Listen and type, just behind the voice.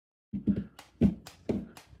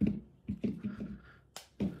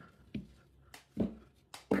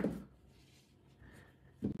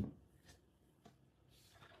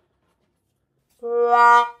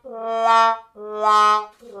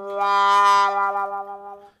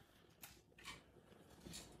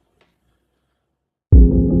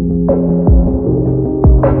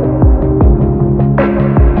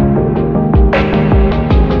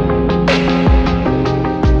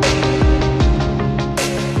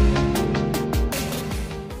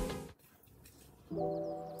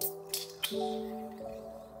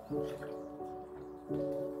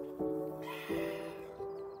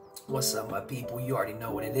What's up, my people? You already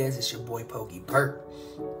know what it is. It's your boy Pokey Perk.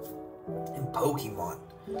 And Pokemon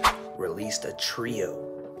released a trio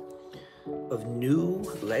of new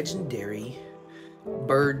legendary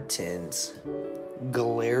bird tins.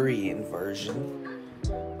 Galarian version,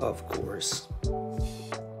 of course.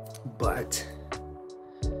 But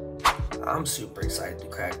I'm super excited to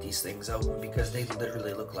crack these things open because they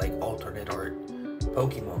literally look like alternate art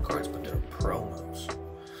Pokemon cards, but they're promos.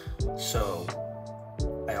 So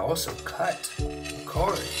I also cut a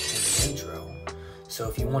card in the intro, so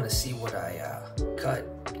if you want to see what I cut,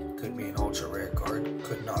 could be an ultra rare card,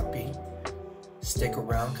 could not be. Stick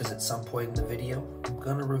around because at some point in the video, I'm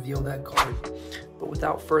gonna reveal that card. But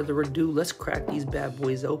without further ado, let's crack these bad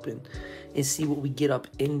boys open and see what we get up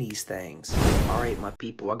in these things. All right, my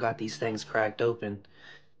people, I got these things cracked open.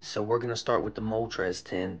 So we're gonna start with the Moltres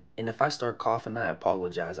tin. And if I start coughing, I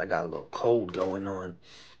apologize. I got a little cold going on.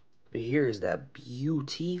 But here is that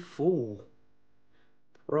beautiful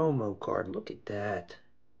promo card. Look at that.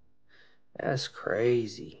 That's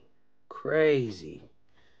crazy. Crazy.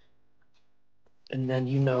 And then,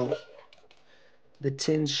 you know, the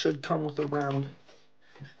tins should come with around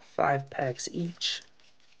 5 packs each.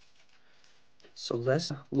 So that's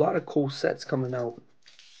a lot of cool sets coming out.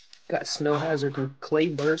 Got Snow Hazard and Clay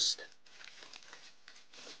Burst.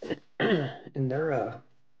 And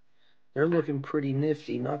they're looking pretty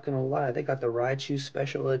nifty, not gonna lie. They got the Raichu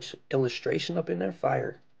special illustration up in their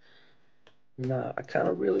fire. Nah, I kind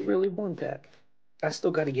of really want that. I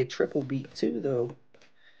still got to get triple beat too, though.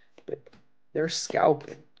 But they're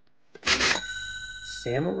scalping.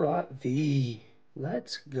 Samurai V.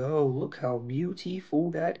 Let's go. Look how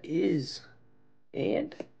beautiful that is.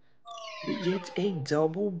 And we get a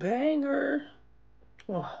double banger.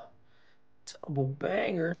 Oh, double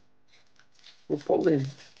banger. We're pulling.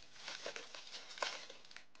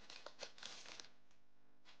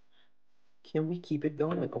 Can we keep it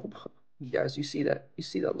going? Oh, you guys, you see that? You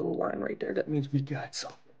see that little line right there? That means we got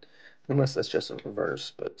something. Unless that's just a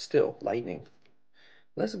reverse, but still, lightning.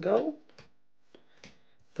 Let's go.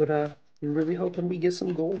 But I'm really hoping we get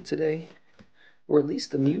some gold today. Or at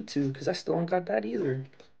least the Mewtwo, because I still don't got that either.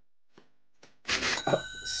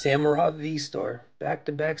 Samurai Vstar.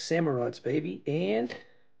 Back-to-back Samurats, baby. And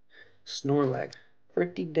Snorlax.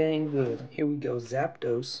 Pretty dang good. Here we go,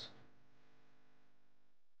 Zapdos.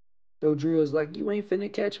 Dodrio's like, you ain't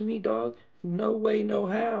finna catch me, dog. No way, no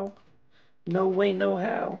how. No way, no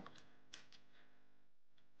how.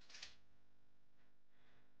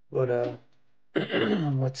 But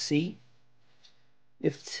let's see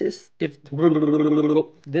if this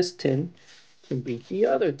tin can beat the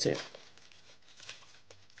other tin,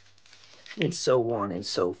 and so on and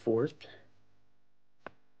so forth.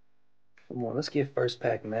 Come on, let's get first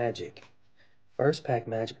pack magic. First pack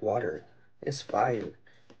magic water. It's fire.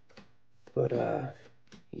 But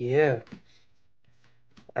yeah.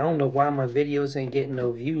 I don't know why my videos ain't getting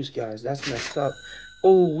no views, guys. That's messed up.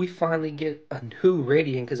 Oh, we finally get a new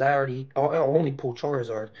Radiant because I only pulled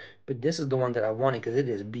Charizard. But this is the one that I wanted because it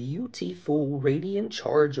is beautiful Radiant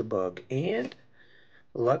Charjabug and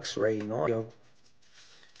Luxray. No,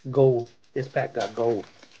 gold. This pack got gold.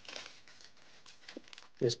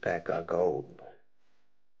 This pack got gold.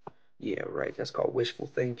 Yeah, right. That's called wishful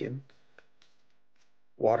thinking.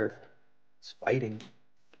 Water. It's fighting.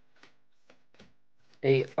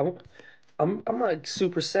 Hey, I'm like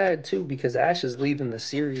super sad too because Ash is leaving the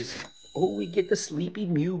series. Oh, we get the Sleepy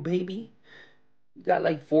Mew, baby. We got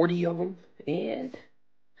like 40 of them and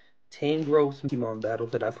 10 growth Pokemon battles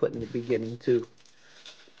that I put in the beginning too.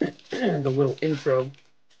 The little intro.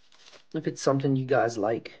 If it's something you guys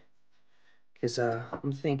like, because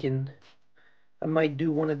I'm thinking I might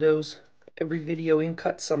do one of those every video and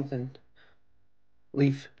cut something.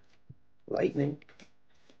 Leaf, lightning,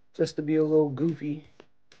 just to be a little goofy.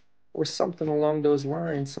 Or something along those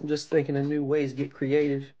lines. I'm just thinking of new ways to get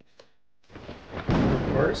creative.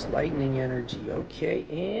 Reverse lightning energy. Okay,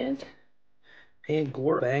 and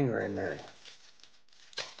Gore Banger in there.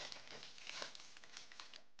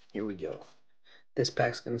 Here we go. This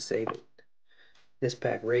pack's gonna save it. This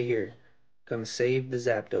pack right here. Gonna save the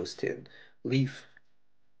Zapdos tin. Leaf,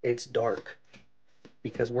 it's dark.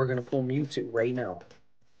 Because we're gonna pull Mewtwo right now.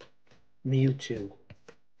 Mewtwo.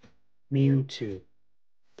 Mewtwo.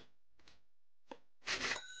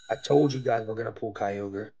 I told you guys we're gonna pull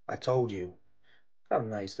Kyogre. I told you. How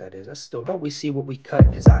nice that is. That's still, don't we see what we cut?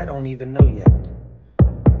 Because I don't even know yet.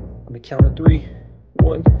 Let me count to 3.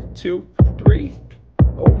 1, 2, 3.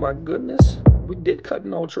 Oh my goodness. We did cut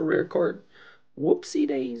an ultra rare card. Whoopsie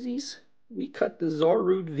daisies. We cut the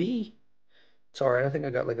Zarude V. It's alright. I think I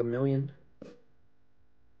got like a million.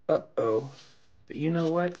 Uh-oh. But you know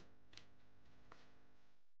what?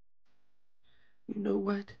 You know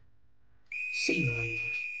what? See.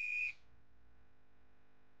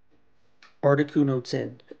 Articuno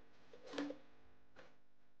 10.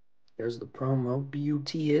 There's the promo.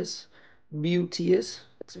 Beauteous. Beauteous.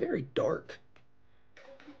 It's very dark.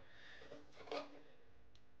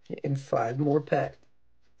 And 5 more packs.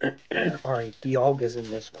 Alright, Dialga's in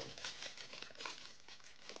this one.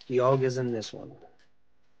 Dialga's in this one.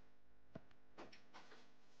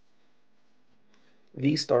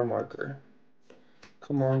 Vstar marker.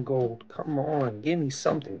 Come on, gold. Come on. Give me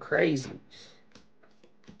something crazy.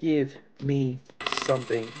 Give me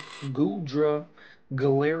something. Goodra.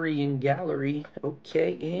 Galarian Gallery.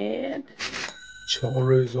 Okay, and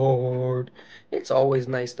Charizard. It's always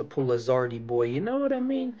nice to pull a Zardy boy. You know what I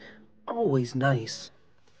mean? Always nice.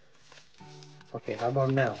 Okay, how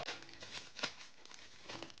about now?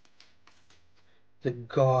 The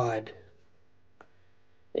God.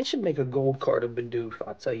 They should make a gold card of Bidoof.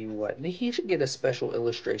 I'll tell you what. He should get a special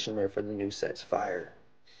illustration there for the new set's fire.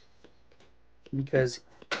 Because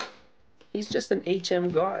he's just an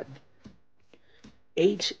HM God.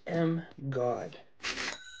 HM God.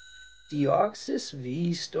 Deoxys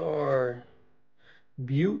V-Star.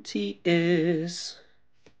 Beauty is.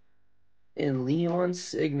 And Leon's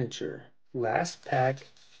signature. Last pack.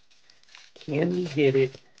 Can we get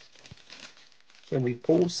it? Can we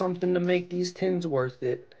pull something to make these tins worth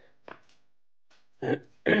it?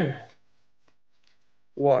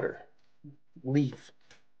 Water. Leaf.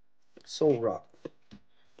 Soul Rock.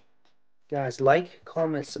 Guys, like,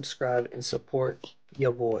 comment, subscribe, and support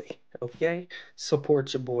your boy. Okay?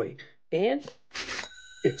 Support your boy. And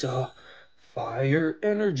it's a fire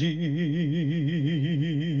energy.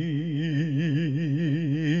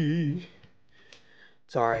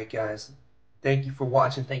 It's alright, guys. Thank you for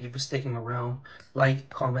watching. Thank you for sticking around. Like,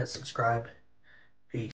 comment, subscribe.